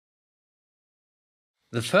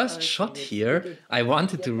The first shot here, I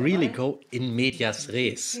wanted to really go in medias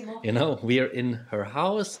res. We're in her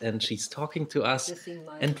house and she's talking to us,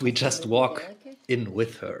 and we just walk in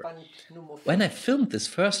with her. When I filmed this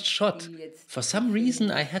first shot, for some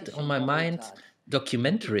reason I had on my mind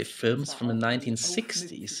documentary films from the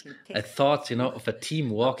 1960s. I thought, of a team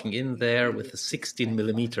walking in there with a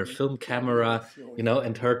 16mm film camera,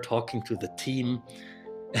 and her talking to the team.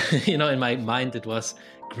 In my mind it was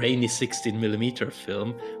grainy 16mm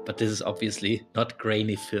film, but this is obviously not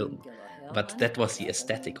grainy film. But that was the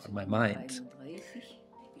aesthetic on my mind.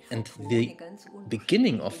 And the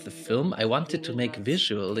beginning of the film I wanted to make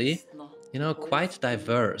visually, quite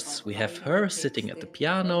diverse. We have her sitting at the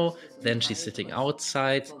piano, then she's sitting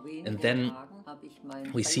outside, and then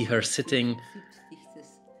we see her sitting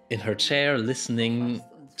in her chair listening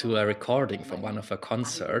to a recording from one of her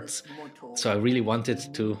concerts. So I really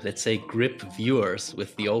wanted to, let's say, grip viewers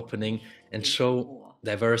with the opening and show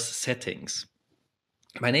diverse settings.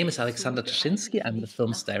 My name is Alexander Tuschinski. I'm the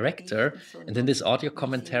film's director, and in this audio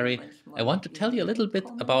commentary, I want to tell you a little bit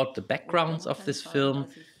about the backgrounds of this film,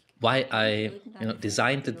 why I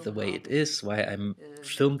designed it the way it is, why I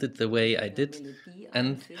filmed it the way I did,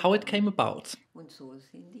 and how it came about.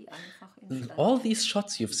 All these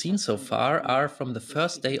shots you've seen so far are from the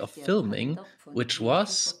first day of filming, which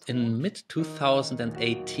was in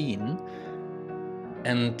mid-2018.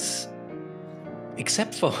 And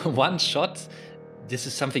except for one shot, this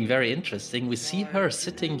is something very interesting. We see her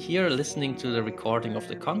sitting here listening to the recording of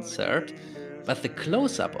the concert, but the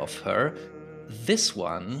close-up of her, this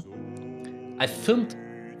one, I filmed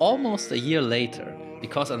almost a year later,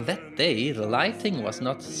 because on that day the lighting was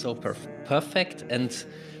not so perfect, and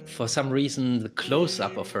for some reason the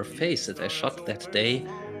close-up of her face that I shot that day,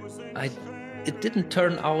 it didn't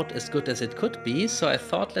turn out as good as it could be, so I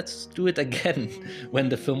thought, let's do it again when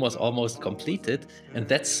the film was almost completed. And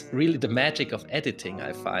that's really the magic of editing,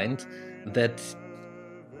 I find, that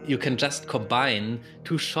you can just combine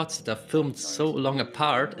two shots that are filmed so long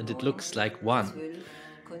apart and it looks like one.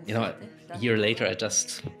 A year later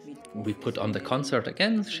we put on the concert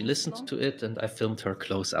again, she listened to it, and I filmed her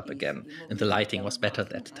close up again, and the lighting was better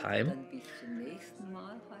that time.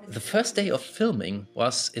 The first day of filming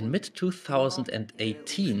was in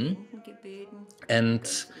mid-2018,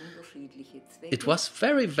 and it was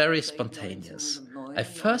very, very spontaneous. I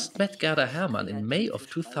first met Gerda Herrmann in May of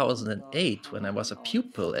 2008 when I was a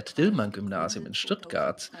pupil at Dillmann Gymnasium in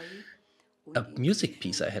Stuttgart. A music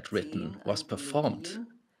piece I had written was performed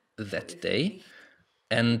that day,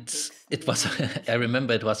 and it was, I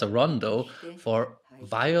remember it was a rondo for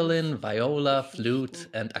violin, viola, flute,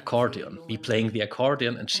 and accordion. Me playing the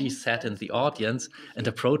accordion, and she sat in the audience and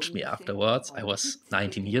approached me afterwards. I was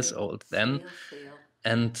 19 years old then.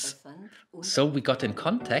 And so we got in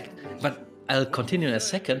contact, but I'll continue in a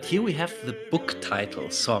second. Here we have the book title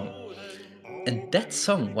song. And that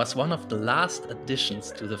song was one of the last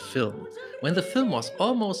additions to the film. When the film was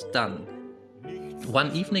almost done,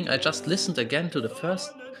 one evening I just listened again to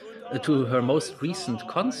her most recent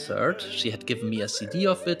concert. She had given me a CD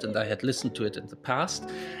of it and I had listened to it in the past,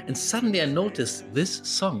 and suddenly I noticed this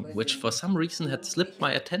song, which for some reason had slipped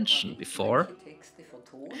my attention before.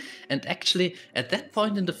 And actually at that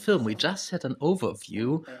point in the film we just had an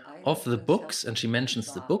overview of the books, and she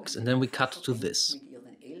mentions the books, and then we cut to this.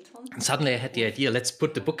 And suddenly I had the idea, let's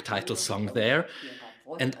put the book title song there.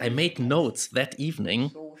 And I made notes that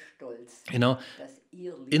evening,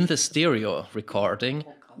 in the stereo recording,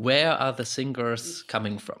 where are the singers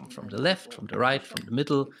coming from the left, from the right, from the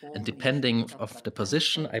middle, and depending of the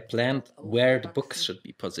position, I planned where the books should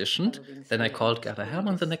be positioned. Then I called Gerda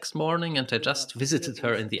Herrmann the next morning, and I just visited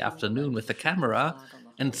her in the afternoon with the camera,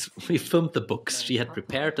 and we filmed the books. She had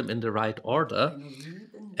prepared them in the right order,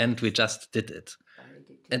 and we just did it.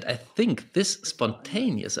 And I think this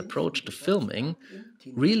spontaneous approach to filming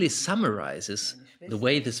really summarizes the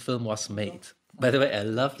way this film was made. By the way, I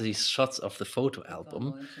love these shots of the photo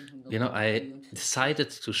album. I decided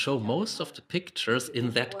to show most of the pictures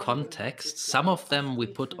in that context. Some of them we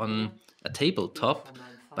put on a tabletop,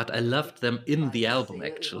 but I loved them in the album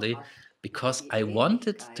actually, because I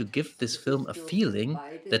wanted to give this film a feeling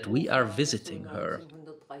that we are visiting her.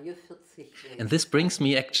 And this brings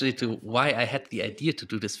me actually to why I had the idea to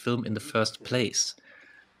do this film in the first place.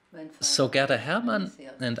 So Gerda Herrmann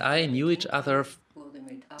and I knew each other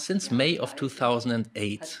since May of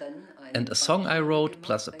 2008, and a song I wrote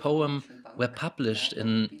plus a poem were published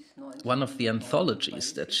in one of the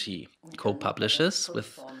anthologies that she co-publishes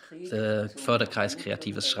with the Förderkreis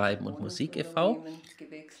Kreatives Schreiben und Musik e.V.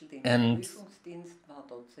 And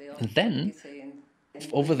then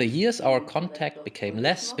over the years, our contact became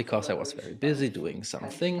less because I was very busy doing some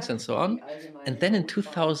things and so on. And then in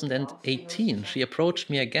 2018, she approached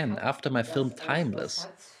me again after my film Timeless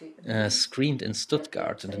screened in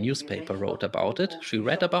Stuttgart, and the newspaper wrote about it. She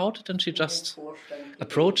read about it and she just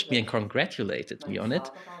approached me and congratulated me on it.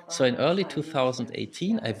 So in early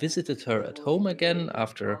 2018, I visited her at home again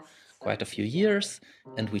after quite a few years,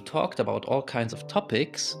 and we talked about all kinds of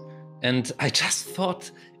topics. And I just thought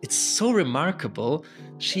it's so remarkable.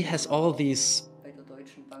 She has all these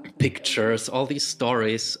pictures, all these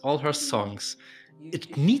stories, all her songs.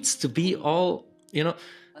 It needs to be all,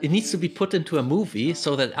 it needs to be put into a movie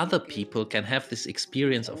so that other people can have this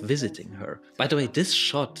experience of visiting her. By the way, this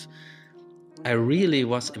shot, I really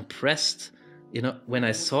was impressed, when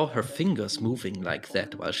I saw her fingers moving like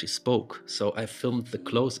that while she spoke. So I filmed the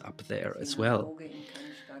close-up there as well.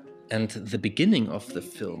 And the beginning of the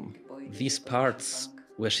film, these parts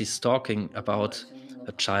where she's talking about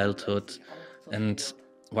her childhood and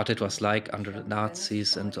what it was like under the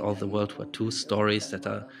Nazis and all the World War II stories that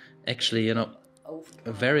are actually,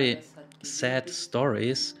 very sad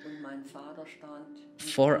stories.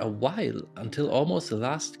 For a while, until almost the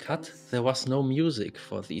last cut, there was no music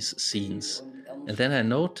for these scenes. And then I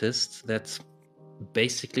noticed that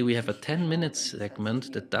basically we have a 10-minute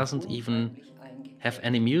segment that doesn't even have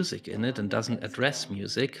any music in it and doesn't address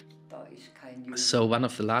music. So one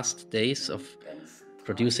of the last days of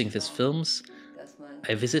producing these films,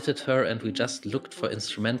 I visited her and we just looked for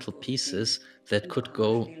instrumental pieces that could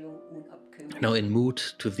go, in mood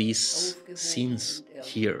to these scenes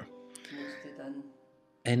here.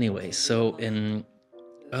 Anyway, so in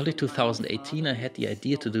early 2018, I had the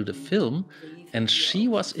idea to do the film, and she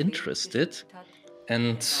was interested.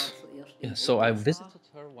 And so I visited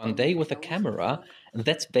her one day with a camera, and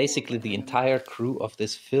that's basically the entire crew of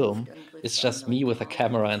this film. It's just me with a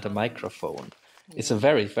camera and a microphone. It's a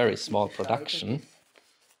very, very small production.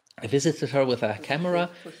 I visited her with a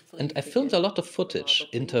camera, and I filmed a lot of footage,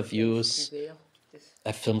 interviews.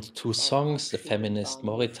 I filmed 2 songs, the feminist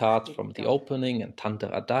Moritat from the opening and Tante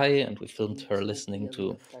Radai, and we filmed her listening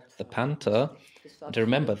to the Panther. And I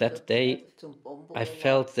remember that day I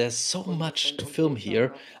felt there's so much to film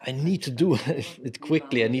here. I need to do it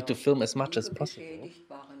quickly. I need to film as much as possible.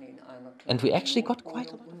 And we actually got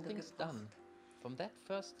quite a lot of things done. From that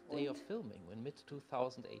first day of filming in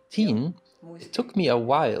mid-2018, it took me a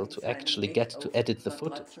while to actually get to edit the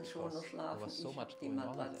footage because there was so much going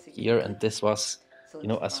on that year, and this was,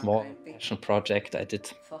 a small passion project I did.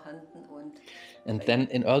 And then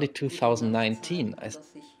in early 2019,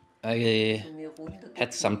 I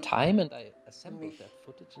had some time and I assembled that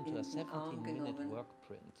footage into a 17-minute work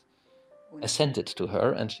print. I sent it to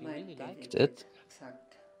her and she really liked it.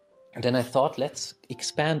 And then I thought, let's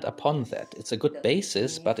expand upon that. It's a good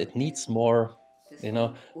basis, but it needs more,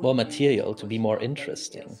 more material to be more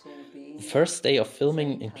interesting. The first day of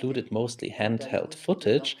filming included mostly handheld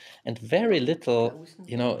footage and very little,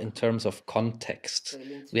 in terms of context.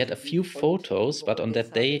 We had a few photos, but on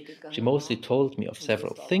that day, she mostly told me of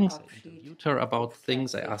several things. I interviewed her about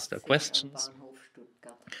things, I asked her questions.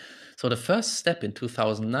 So the first step in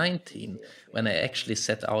 2019, when I actually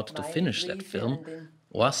set out to finish that film,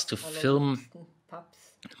 was to film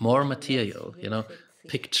more material,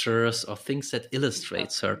 pictures or things that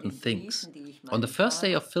illustrate certain things. On the first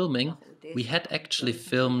day of filming, we had actually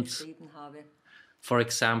filmed, for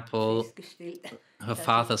example, her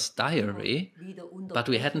father's diary, but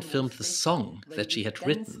we hadn't filmed the song that she had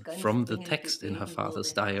written from the text in her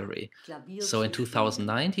father's diary. So in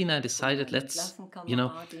 2019, I decided, let's,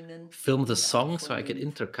 film the song so I could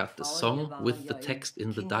intercut the song with the text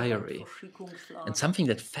in the diary. And something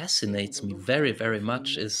that fascinates me very, very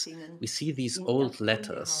much is we see these old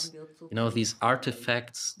letters, these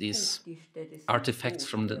artifacts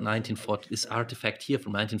from the 1940s, this artifact here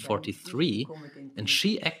from 1943, and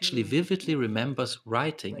she actually vividly remembers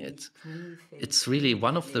writing it. It's really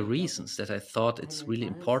one of the reasons that I thought it's really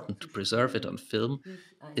important to preserve it on film,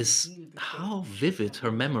 is how vivid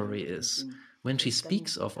her memory is. When she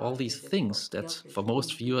speaks of all these things that for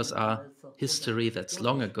most viewers are history that's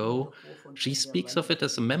long ago, she speaks of it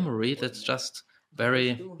as a memory that's just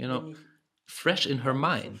very, fresh in her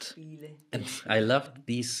mind. And I loved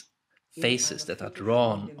these faces that are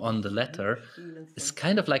drawn on the letter. It's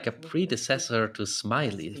kind of like a predecessor to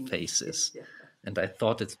smiley faces. And I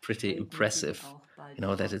thought it's pretty impressive,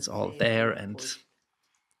 that it's all there and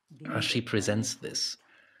she presents this.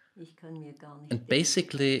 And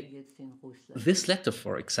basically, this letter,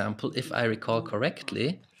 for example, if I recall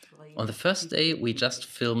correctly, on the first day we just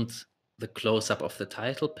filmed the close-up of the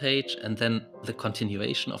title page, and then the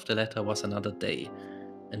continuation of the letter was another day.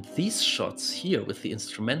 And these shots here with the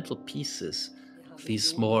instrumental pieces,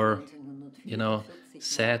 these more,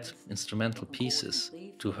 sad instrumental pieces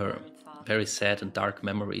to her very sad and dark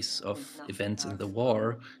memories of events in the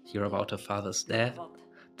war, here about her father's death.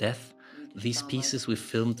 These pieces we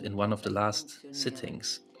filmed in one of the last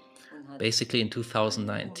sittings. Basically in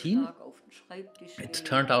 2019, it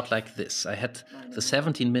turned out like this. I had the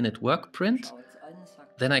 17-minute work print.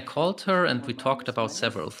 Then I called her and we talked about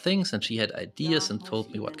several things, and she had ideas and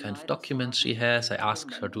told me what kind of documents she has. I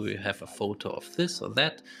asked her, do you have a photo of this or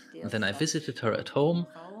that? And then I visited her at home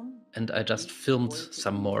and I just filmed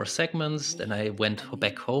some more segments. Then I went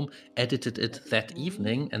back home, edited it that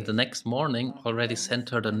evening, and the next morning already sent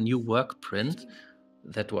her the new work print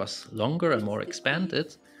that was longer and more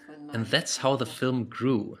expanded. And that's how the film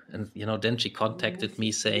grew. And, then she contacted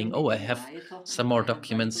me saying, oh, I have some more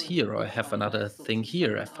documents here, or I have another thing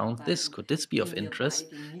here. I found this. Could this be of interest?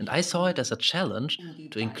 And I saw it as a challenge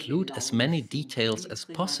to include as many details as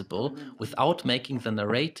possible without making the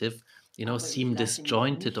narrative, seem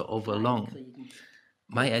disjointed or overlong.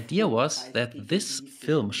 My idea was that this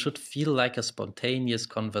film should feel like a spontaneous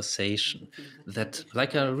conversation, that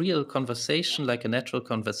like a real conversation, like a natural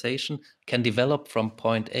conversation, can develop from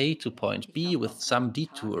point A to point B with some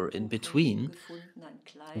detour in between,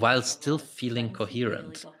 while still feeling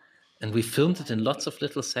coherent. And we filmed it in lots of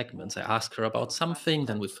little segments. I asked her about something,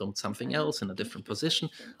 then we filmed something else in a different position.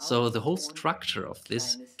 So the whole structure of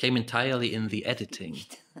this came entirely in the editing.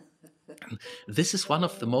 This is one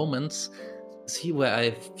of the moments, see, where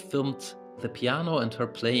I filmed the piano and her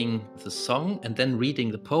playing the song and then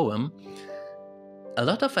reading the poem. A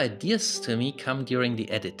lot of ideas to me come during the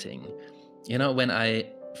editing. When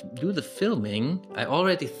I do the filming, I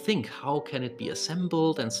already think how can it be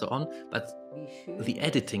assembled and so on, but the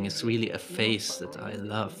editing is really a phase that I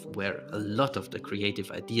love, where a lot of the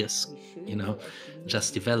creative ideas,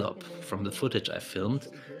 just develop from the footage I filmed.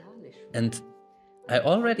 And I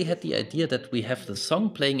already had the idea that we have the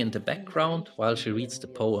song playing in the background while she reads the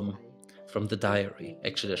poem from the diary.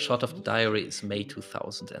 Actually, the shot of the diary is May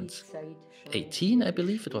 2018, I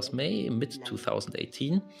believe. It was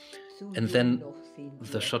mid-2018. And then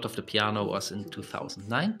the shot of the piano was in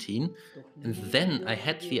 2019. And then I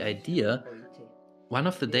had the idea, one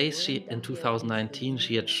of the days in 2019,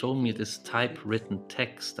 she had shown me this typewritten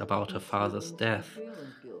text about her father's death.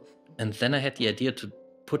 And then I had the idea to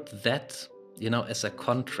put that as a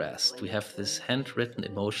contrast. We have this handwritten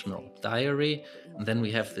emotional diary, and then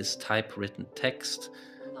we have this typewritten text.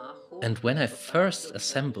 And when I first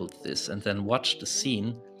assembled this and then watched the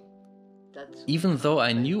scene, even though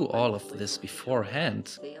I knew all of this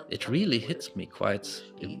beforehand, it really hit me quite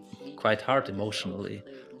hard emotionally,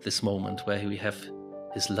 this moment where we have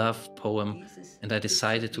his love poem, and I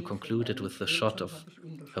decided to conclude it with the shot of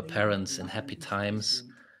her parents in happy times,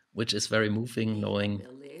 which is very moving, knowing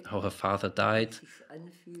how her father died.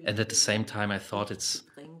 And at the same time, I thought it's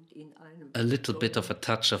a little bit of a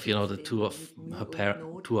touch of, the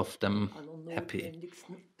two of them happy,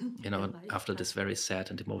 after this very sad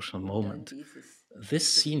and emotional moment. This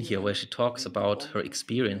scene here where she talks about her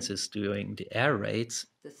experiences during the air raids,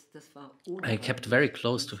 I kept very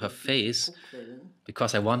close to her face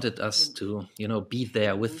because I wanted us to, be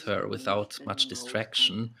there with her without much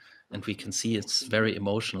distraction. And we can see it's very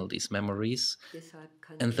emotional, these memories.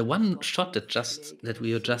 And the one shot that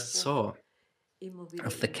we just saw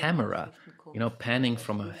of the camera, panning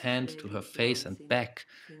from her hand to her face and back,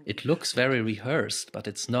 it looks very rehearsed, but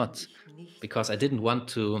it's not, because I didn't want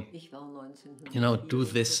to, do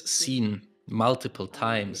this scene multiple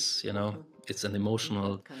times. It's an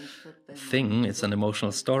emotional thing, it's an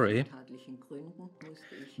emotional story.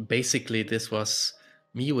 Basically, this was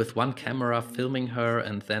me with one camera filming her,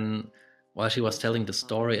 and then while she was telling the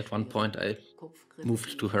story, at one point I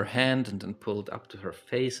moved to her hand and then pulled up to her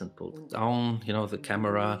face and pulled down, the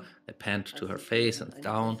camera. I panned to her face and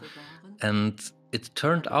down. And it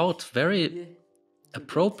turned out very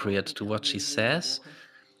appropriate to what she says.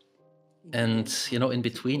 And, in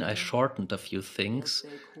between, I shortened a few things.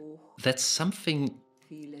 That's something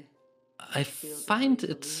I find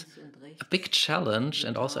it a big challenge,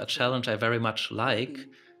 and also a challenge I very much like.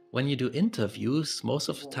 When you do interviews, most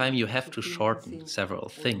of the time you have to shorten several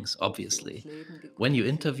things, obviously. When you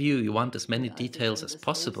interview, you want as many details as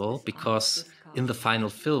possible, because in the final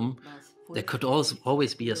film, there could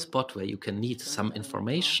always be a spot where you can need some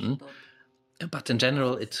information, but in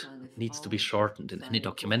general, it needs to be shortened in any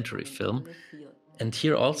documentary film. And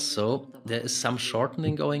here also, there is some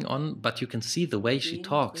shortening going on, but you can see the way she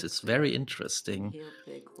talks. It's very interesting.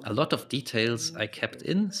 A lot of details I kept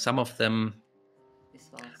in, some of them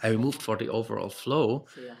I removed for the overall flow,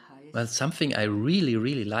 Well, something I really,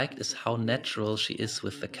 really liked is how natural she is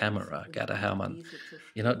with the camera, Gerda Herrmann.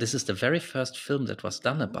 You know, this is the very first film that was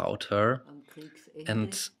done about her,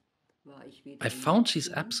 and I found she's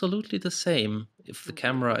absolutely the same if the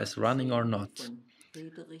camera is running or not.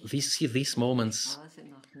 We see these moments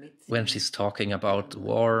when she's talking about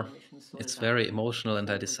war. It's very emotional, and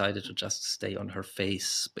I decided to just stay on her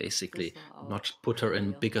face, basically, not put her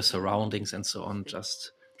in bigger surroundings and so on,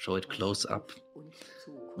 just show it close up,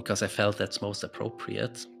 because I felt that's most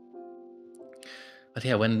appropriate. But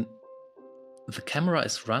yeah, when the camera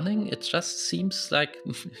is running, it just seems like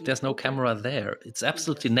there's no camera there. It's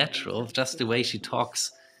absolutely natural, just the way she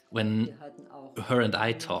talks when her and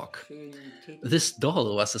I talk. This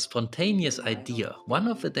doll was a spontaneous idea. One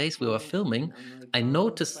of the days we were filming, I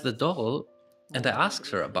noticed the doll and I asked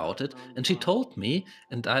her about it, and she told me,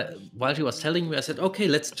 and while she was telling me, I said, okay,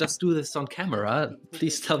 let's just do this on camera.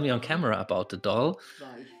 Please tell me on camera about the doll.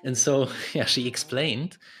 And so, yeah, she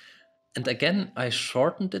explained. And again, I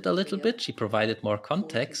shortened it a little bit. She provided more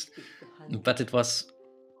context, but it was,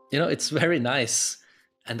 it's very nice.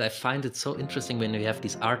 And I find it so interesting when we have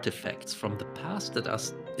these artifacts from the past that are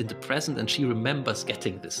in the present, and she remembers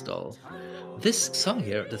getting this doll. This song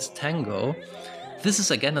here, this tango, this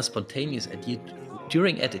is again a spontaneous idea.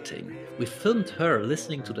 During editing, we filmed her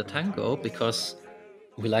listening to the tango because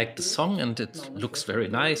we liked the song and it looks very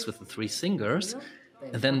nice with the three singers.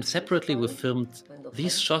 And then separately we filmed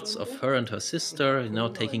these shots of her and her sister,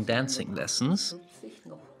 taking dancing lessons.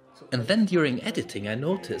 And then during editing, I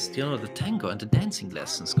noticed, the tango and the dancing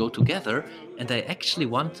lessons go together. And I actually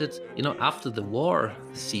wanted, after the war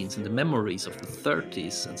scenes and the memories of the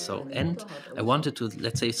 30s and so, and I wanted to,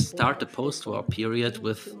 let's say, start the post-war period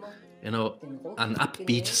with, an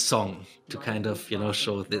upbeat song to kind of,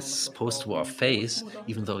 show this post-war phase,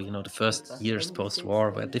 even though, the first years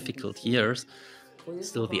post-war were difficult years,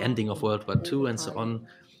 still the ending of World War II and so on.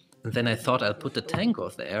 And then I thought I'll put the tango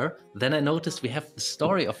there. Then I noticed we have the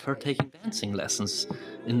story of her taking dancing lessons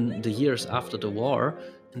in the years after the war.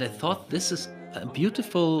 And I thought this is a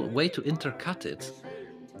beautiful way to intercut it.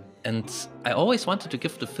 And I always wanted to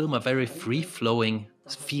give the film a very free-flowing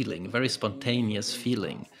feeling, very spontaneous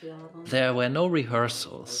feeling. There were no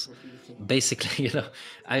rehearsals. Basically,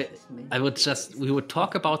 we would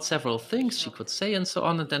talk about several things she could say and so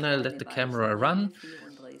on, and then I let the camera run.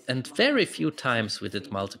 And very few times we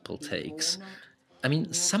did multiple takes.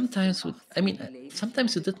 Sometimes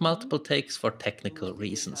we did multiple takes for technical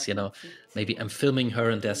reasons. Maybe I'm filming her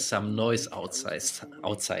and there's some noise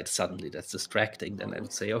outside suddenly that's distracting. Then I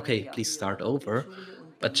would say, okay, please start over.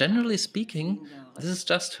 But generally speaking, this is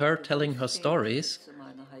just her telling her stories.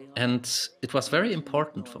 And it was very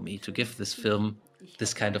important for me to give this film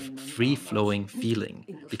this kind of free-flowing feeling,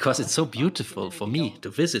 because it's so beautiful for me to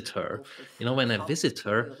visit her. When I visit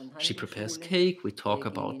her, she prepares cake, we talk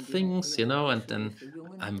about things, and then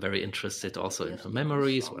I'm very interested also in her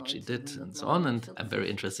memories, what she did and so on, and I'm very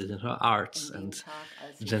interested in her arts, and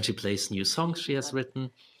then she plays new songs she has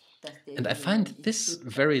written. And I find this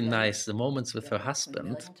very nice, the moments with her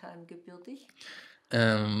husband,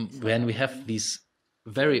 when we have these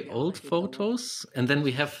very old photos, and then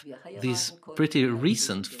we have these pretty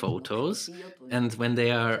recent photos, and when they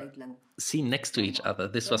are seen next to each other,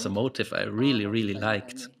 this was a motif I really, really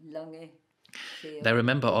liked. And I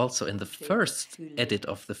remember also in the first edit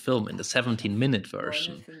of the film, in the 17-minute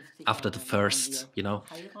version, after the first,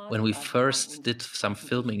 when we first did some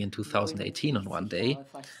filming in 2018 on one day,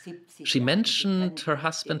 she mentioned her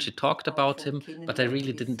husband, she talked about him, but I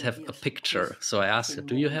really didn't have a picture. So I asked her,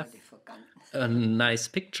 do you have a nice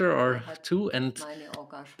picture or two? And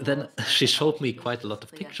then she showed me quite a lot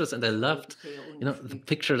of pictures, and I loved, the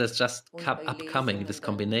picture that's just upcoming, this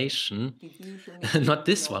combination. Not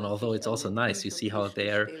this one, although it's also nice. You see how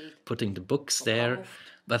they're putting the books there.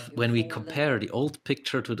 But when we compare the old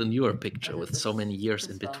picture to the newer picture with so many years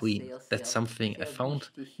in between, that's something I found,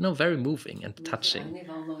 very moving and touching.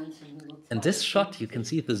 And this shot, you can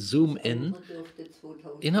see the zoom in.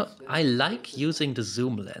 I like using the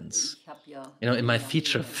zoom lens. In my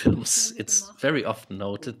feature films, it's very often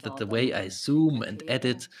noted that the way I zoom and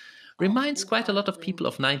edit reminds quite a lot of people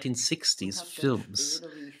of 1960s films.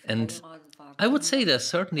 And I would say there's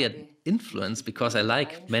certainly an influence, because I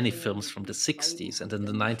like many films from the 60s, and in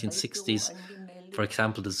the 1960s, for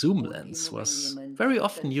example, the zoom lens was very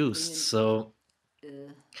often used. So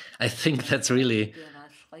I think that's really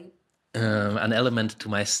an element to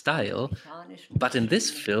my style. But in this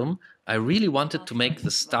film, I really wanted to make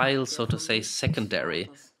the style, so to say, secondary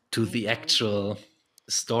to the actual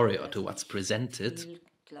story or to what's presented.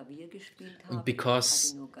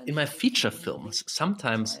 because in my feature films,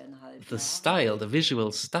 sometimes the style, the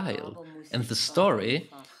visual style, and the story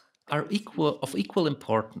are of equal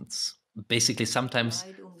importance. Basically, sometimes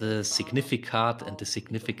the significat and the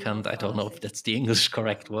significant, I don't know if that's the English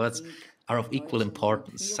correct words, are of equal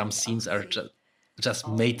importance. Some scenes are just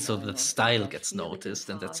made so the style gets noticed,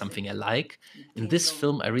 and that's something I like. In this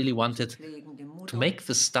film, I really wanted to make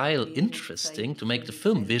the style interesting, to make the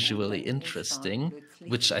film visually interesting,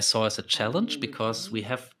 which I saw as a challenge because we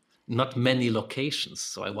have not many locations.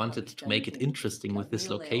 So I wanted to make it interesting with this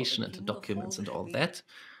location and the documents and all that,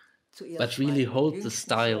 but really hold the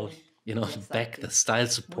style, back. The style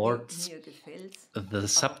supports the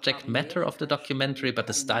subject matter of the documentary, but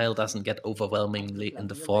the style doesn't get overwhelmingly in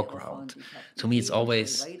the foreground. To me, it's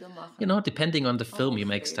always, depending on the film, you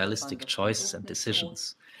make stylistic choices and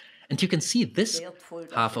decisions. And you can see this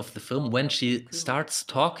half of the film when she starts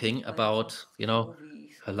talking about,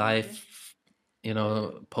 her life,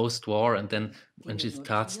 post-war, and then when she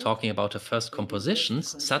starts talking about her first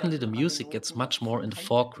compositions, suddenly the music gets much more in the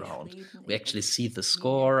foreground. We actually see the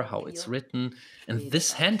score, how it's written, and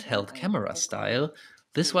this handheld camera style,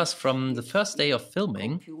 this was from the first day of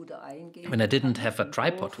filming when I didn't have a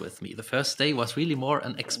tripod with me. The first day was really more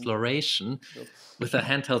an exploration with a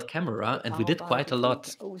handheld camera, and we did quite a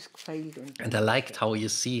lot. And I liked how you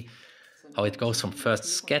see how it goes from first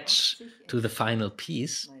sketch to the final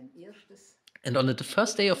piece. And on the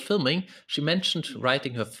first day of filming, she mentioned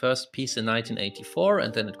writing her first piece in 1984,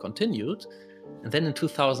 and then it continued. And then in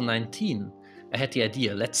 2019, I had the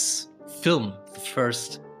idea, let's film the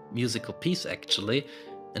first musical piece actually,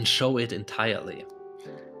 and show it entirely.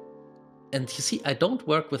 And you see, I don't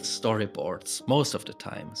work with storyboards most of the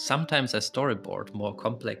time. Sometimes I storyboard more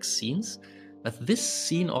complex scenes, but this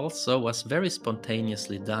scene also was very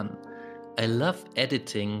spontaneously done. I love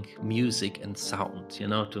editing music and sound,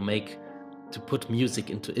 to put music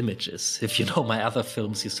into images. If you know my other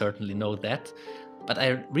films, you certainly know that. But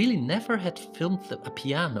I really never had filmed a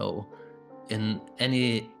piano in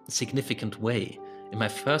any significant way. In my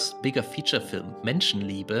first bigger feature film,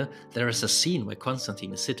 Menschenliebe, there is a scene where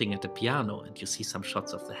Konstantin is sitting at the piano and you see some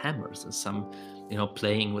shots of the hammers and some,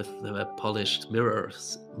 playing with the polished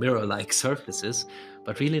mirror-like surfaces,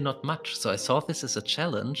 but really not much. So I saw this as a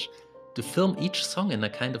challenge to film each song in a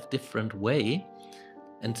kind of different way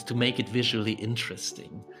and to make it visually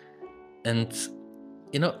interesting. And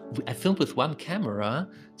I filmed with one camera,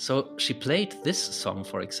 so she played this song,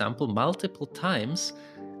 for example, multiple times,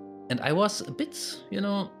 and I was a bit,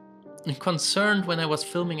 concerned when I was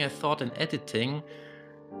filming. I thought in editing,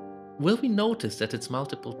 will we notice that it's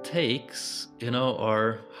multiple takes,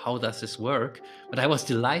 or how does this work? But I was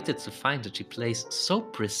delighted to find that she plays so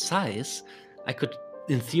precise. I could,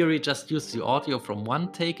 in theory, just use the audio from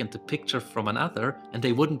one take and the picture from another, and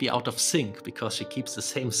they wouldn't be out of sync because she keeps the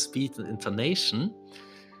same speed and intonation.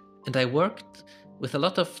 And I worked with a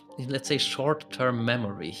lot of, let's say, short-term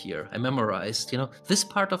memory here. I memorized, this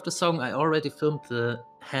part of the song, I already filmed the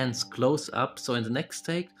hands close up, so in the next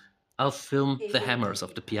take, I'll film the hammers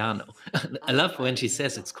of the piano. I love when she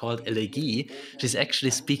says it's called elegie. She's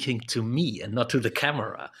actually speaking to me and not to the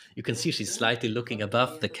camera. You can see she's slightly looking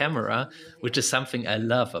above the camera, which is something I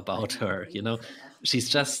love about her, She's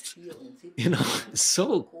just,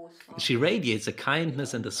 she radiates a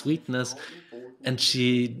kindness and a sweetness, and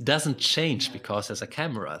she doesn't change because there's a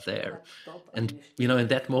camera there. And, in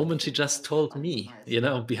that moment, she just told me,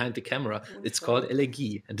 behind the camera, it's called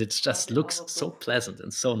elegie, and it just looks so pleasant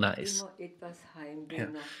and so nice. Yeah.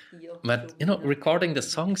 But, recording the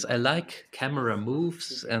songs, I like camera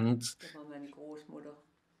moves, and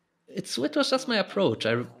it was just my approach.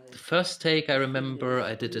 The first take, I remember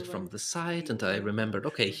I did it from the side, and I remembered,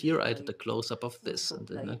 okay, here I did a close-up of this, and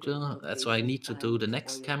then that's why I need to do the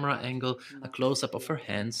next camera angle, a close-up of her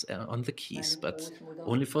hands on the keys, but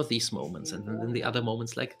only for these moments, and then the other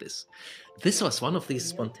moments like this. This was one of these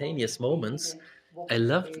spontaneous moments. I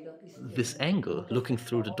loved this angle, looking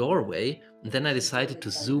through the doorway, and then I decided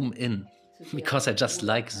to zoom in, because I just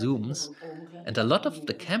like zooms. And a lot of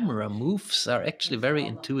the camera moves are actually very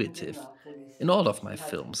intuitive in all of my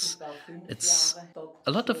films. It's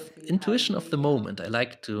a lot of intuition of the moment. I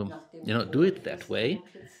like to, do it that way.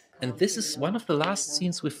 And this is one of the last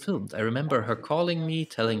scenes we filmed. I remember her calling me,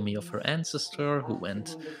 telling me of her ancestor who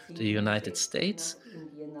went to the United States.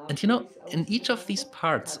 And in each of these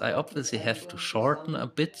parts, I obviously have to shorten a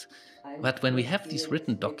bit But when we have these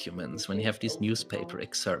written documents, when you have these newspaper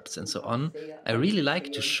excerpts and so on, I really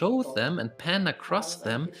like to show them and pan across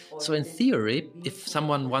them. So in theory, if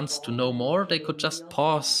someone wants to know more, they could just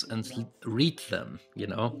pause and read them,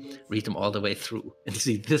 read them all the way through. And you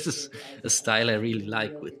see, this is a style I really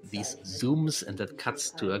like, with these zooms and that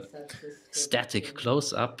cuts to a static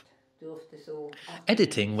close-up.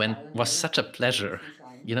 Editing was such a pleasure.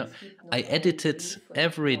 I edited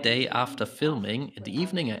every day after filming. In the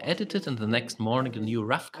evening I edited, and the next morning a new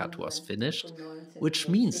rough cut was finished, which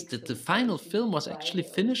means that the final film was actually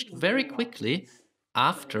finished very quickly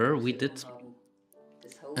after we did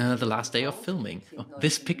the last day of filming. Oh,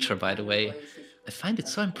 this picture, by the way, I find it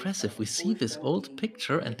so impressive. We see this old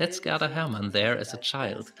picture, and that's Gerda Herrmann there as a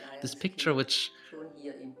child. This picture, which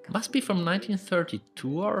must be from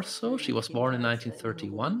 1932 or so. She was born in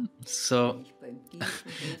 1931. So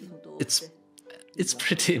it's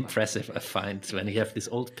pretty impressive, I find, when you have this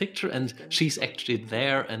old picture and she's actually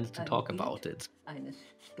there and to talk about it.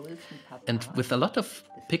 And with a lot of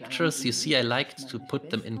pictures, you see, I liked to put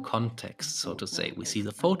them in context, so to say. We see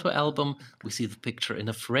the photo album, we see the picture in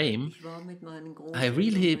a frame. I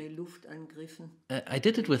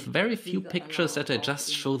did it with very few pictures, that I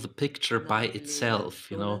just show the picture by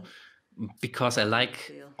itself, because I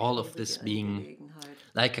like all of this being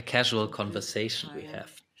like a casual conversation we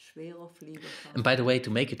have. And by the way, to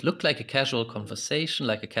make it look like a casual conversation,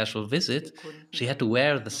 like a casual visit, she had to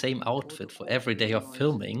wear the same outfit for every day of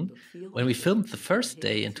filming. When we filmed the first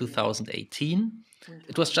day in 2018,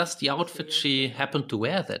 it was just the outfit she happened to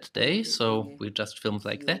wear that day, so we just filmed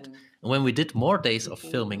like that. And when we did more days of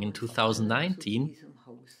filming in 2019,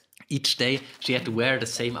 each day she had to wear the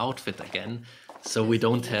same outfit again, so we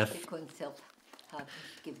don't have...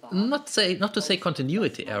 Not to say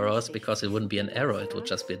continuity errors, because it wouldn't be an error, it would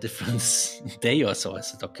just be a different day or so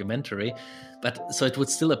as a documentary, but so it would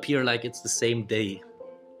still appear like it's the same day.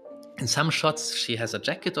 In some shots she has a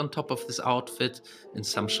jacket on top of this outfit, in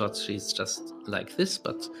some shots she's just like this,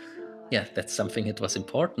 but yeah, that's something that was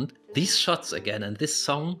important. These shots again and this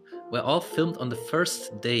song were all filmed on the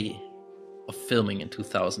first day of filming in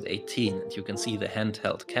 2018, and you can see the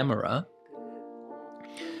handheld camera.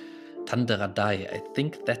 Tanderadai, I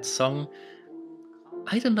think that song,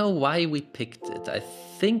 I don't know why we picked it. I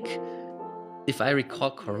think, if I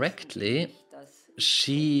recall correctly,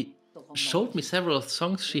 she showed me several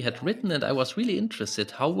songs she had written, and I was really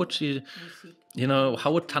interested. How would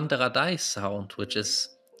how would Tanderadai sound, which is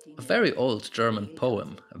a very old German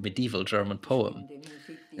poem, a medieval German poem.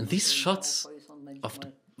 And these shots of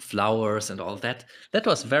the flowers and all that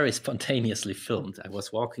was very spontaneously filmed. I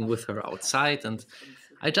was walking with her outside, and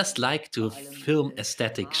I just like to film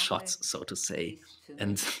aesthetic shots, so to say.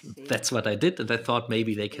 And that's what I did, and I thought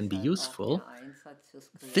maybe they can be useful.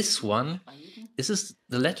 This one, this is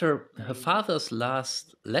the letter, her father's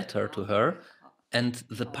last letter to her, and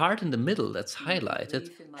the part in the middle that's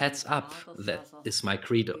highlighted, heads up, that is my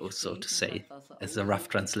credo, so to say, as a rough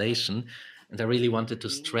translation. And I really wanted to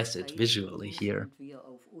stress it visually here.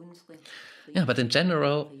 Yeah, but in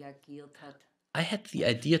general, I had the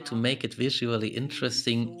idea to make it visually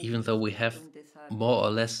interesting, even though we have more or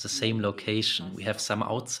less the same location. We have some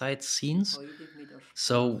outside scenes.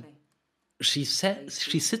 So she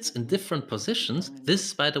sits in different positions.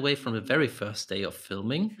 This, by the way, from the very first day of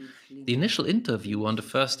filming. The initial interview on the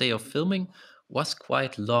first day of filming was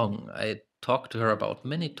quite long. I talked to her about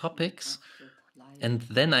many topics, and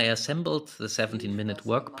then I assembled the 17-minute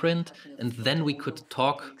work print, and then we could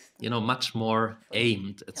talk, much more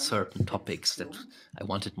aimed at certain topics that I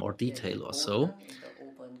wanted more detail or so.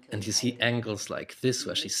 And you see angles like this,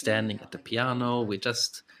 where she's standing at the piano. We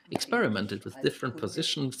just experimented with different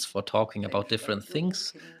positions for talking about different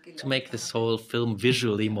things to make this whole film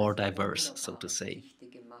visually more diverse, so to say.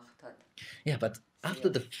 Yeah, but after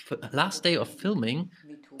the last day of filming,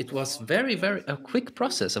 it was a very quick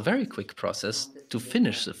process to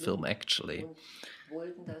finish the film, actually.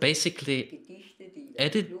 Basically,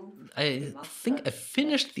 I think I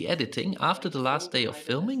finished the editing after the last day of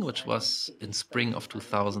filming, which was in spring of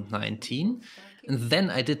 2019. And then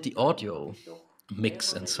I did the audio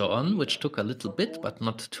mix and so on, which took a little bit, but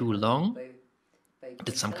not too long.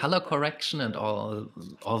 Did some color correction and all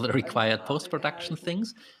the required post-production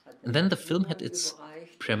things. And then the film had its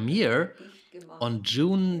premiere on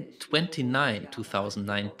June 29,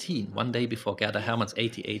 2019, one day before Gerda Herrmann's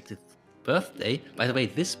 88th birthday. By the way,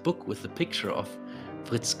 this book with the picture of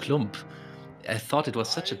Fritz Klump, I thought it was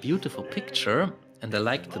such a beautiful picture, and I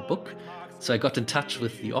liked the book. So I got in touch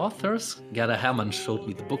with the authors. Gerda Herrmann showed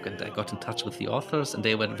me the book, and I got in touch with the authors, and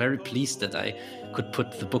they were very pleased that I could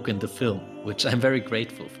put the book in the film, which I'm very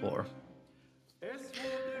grateful for.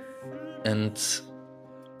 And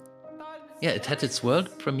yeah, it had its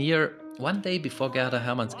world premiere one day before Gerda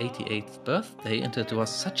Herrmann's 88th birthday, and it was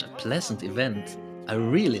such a pleasant event. I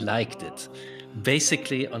really liked it.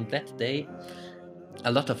 Basically, on that day,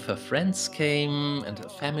 a lot of her friends came, and her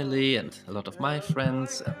family, and a lot of my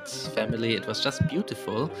friends and family. It was just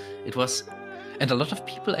beautiful. It was, and a lot of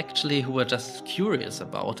people actually who were just curious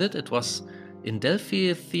about it. It was in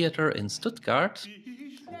Delphi Theater in Stuttgart,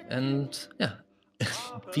 and yeah,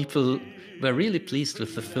 people were really pleased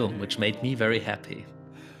with the film, which made me very happy.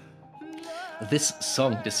 This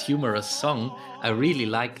song, this humorous song, I really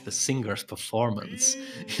like the singer's performance.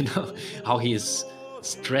 You know, how he is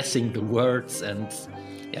stressing the words, and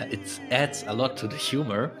yeah, it adds a lot to the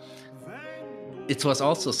humor. It was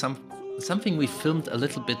also something we filmed a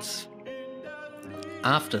little bit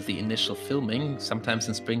after the initial filming, sometimes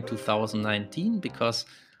in spring 2019, because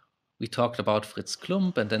we talked about Fritz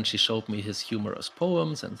Klump, and then she showed me his humorous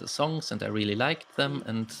poems and the songs, and I really liked them,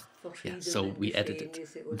 and yeah, so we edited.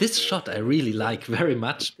 This shot I really like very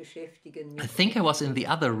much. I think I was in the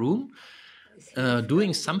other room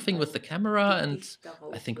doing something with the camera, and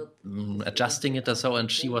I think adjusting it or so,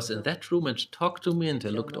 and she was in that room, and she talked to me, and I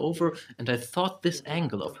looked over, and I thought this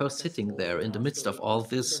angle of her sitting there in the midst of all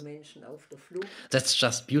this, that's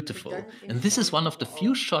just beautiful. And this is one of the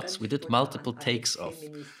few shots we did multiple takes of,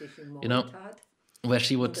 you know, where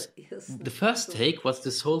she would, the first take was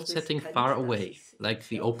this whole setting far away, like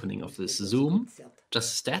the opening of this zoom,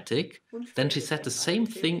 just static. Then she said the same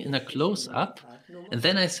thing in a close-up, and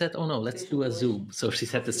then I said, oh no, let's do a zoom. So she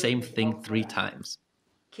said the same thing 3 times.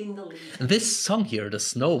 And this song here, The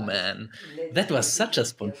Snowman, that was such a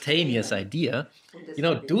spontaneous idea. You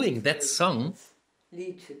know, doing that song,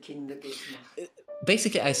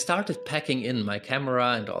 basically I started packing in my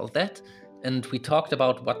camera and all that, and we talked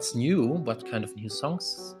about what's new, what kind of new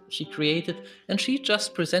songs she created, and she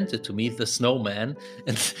just presented to me The Snowman,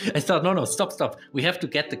 and I thought, no, stop, we have to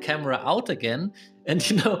get the camera out again and,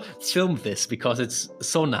 you know, film this, because it's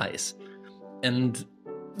so nice. And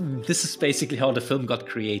this is basically how the film got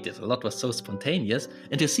created. A lot was so spontaneous,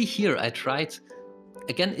 and you see here I tried,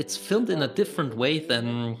 again, it's filmed in a different way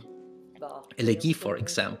than Elegie, for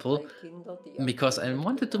example, because I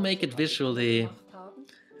wanted to make it visually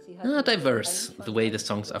diverse, the way the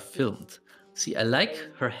songs are filmed. See, I like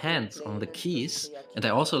her hands on the keys, and I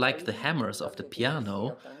also like the hammers of the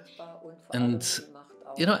piano. And,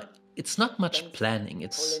 you know, it's not much planning.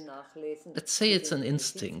 It's, let's say it's an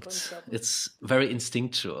instinct. It's very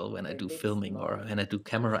instinctual when I do filming or when I do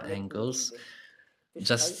camera angles.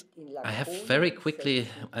 Just, I very quickly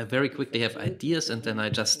have ideas, and then I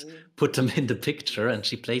just put them in the picture. And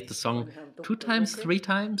she played the song 2 times, 3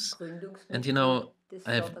 times. And, you know,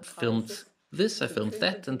 I have filmed this, I filmed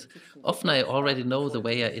that, and often I already know the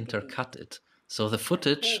way I intercut it. So the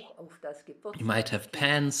footage, you might have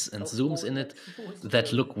pans and zooms in it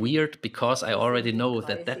that look weird, because I already know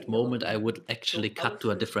that that moment I would actually cut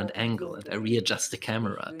to a different angle, and I readjust the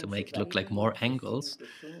camera to make it look like more angles.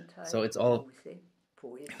 So it's all,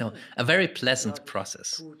 you know, a very pleasant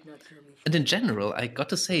process. And in general, I got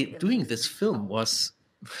to say, doing this film was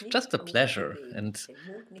just a pleasure and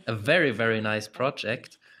a very, very nice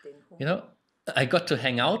project. You know, I got to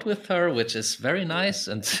hang out with her, which is very nice,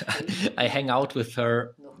 and I hang out with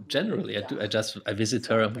her generally. I visit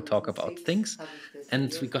her and we talk about things,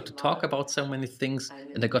 and we got to talk about so many things,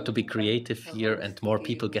 and I got to be creative here, and more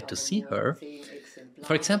people get to see her.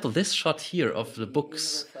 For example, this shot here of the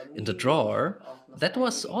books in the drawer, that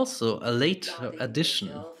was also a late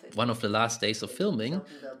addition, one of the last days of filming,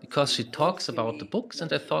 because she talks about the books,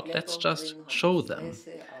 and I thought, let's just show them.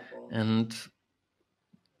 And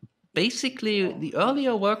basically, the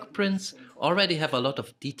earlier work prints already have a lot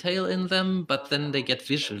of detail in them, but then they get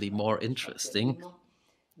visually more interesting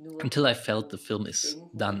until I felt the film is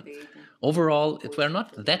done. Overall, it were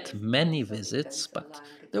not that many visits, but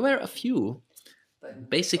there were a few.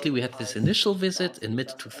 Basically, we had this initial visit in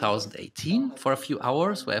mid-2018 for a few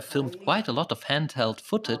hours, where I filmed quite a lot of handheld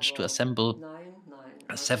footage to assemble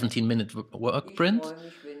a 17-minute work print,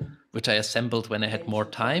 which I assembled when I had more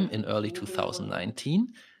time in early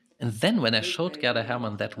 2019. And then when I showed Gerda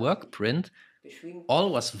Herrmann that work print,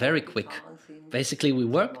 all was very quick. Basically, we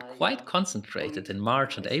worked quite concentrated in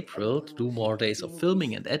March and April to do more days of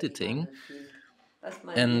filming and editing.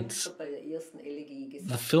 And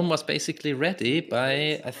the film was basically ready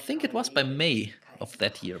by, I think it was by May of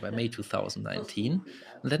that year, by May 2019.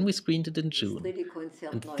 And then we screened it in June.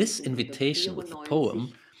 And this invitation with the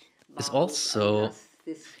poem is also,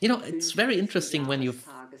 you know, it's very interesting when you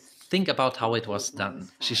think about how it was done.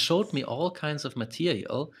 She showed me all kinds of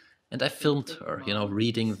material, And I filmed her,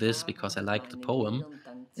 reading this because I liked the poem.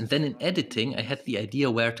 And then in editing, I had the idea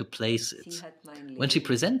where to place it. When she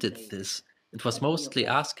presented this, it was mostly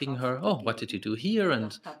asking her, oh, what did you do here?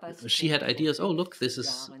 And she had ideas, oh, look, this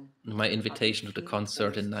is my invitation to the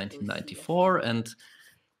concert in 1994. And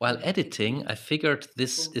while editing, I figured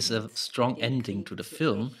this is a strong ending to the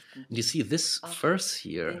film. And you see this verse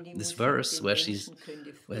here, this verse where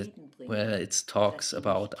it talks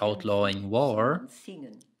about outlawing war,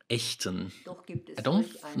 Echten. I don't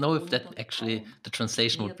know if that actually the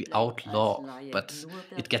translation would be outlaw, but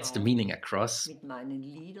it gets the meaning across.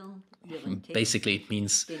 Basically, it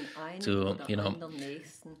means to,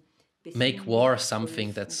 make war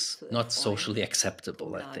something that's not socially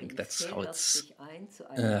acceptable. I think that's how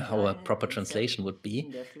a proper translation would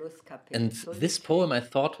be. And this poem I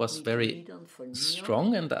thought was very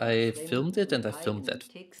strong, and I filmed it, and I filmed that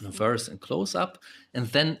verse in close-up. And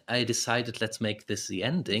then I decided, let's make this the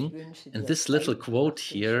ending. And this little quote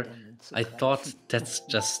here, I thought that's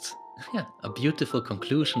just a beautiful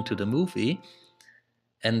conclusion to the movie.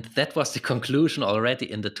 And that was the conclusion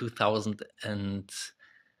already in the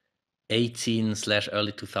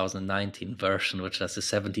 2018/early 2019 version, which has a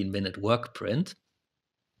 17-minute work print.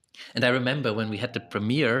 And I remember when we had the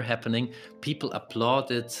premiere happening, people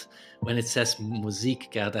applauded when it says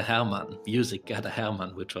Musik Gerda Herrmann, music Gerda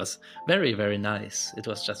Herrmann, which was very, very nice. It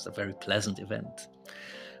was just a very pleasant event.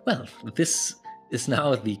 Well, this is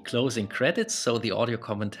now the closing credits, so the audio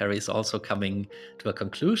commentary is also coming to a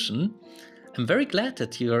conclusion. I'm very glad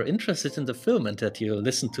that you are interested in the film and that you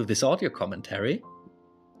listened to this audio commentary.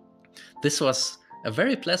 This was a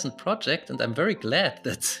very pleasant project, and I'm very glad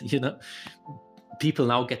that, people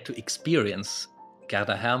now get to experience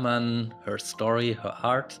Gerda Herrmann, her story, her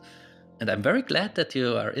art. And I'm very glad that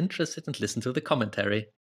you are interested and listen to the commentary.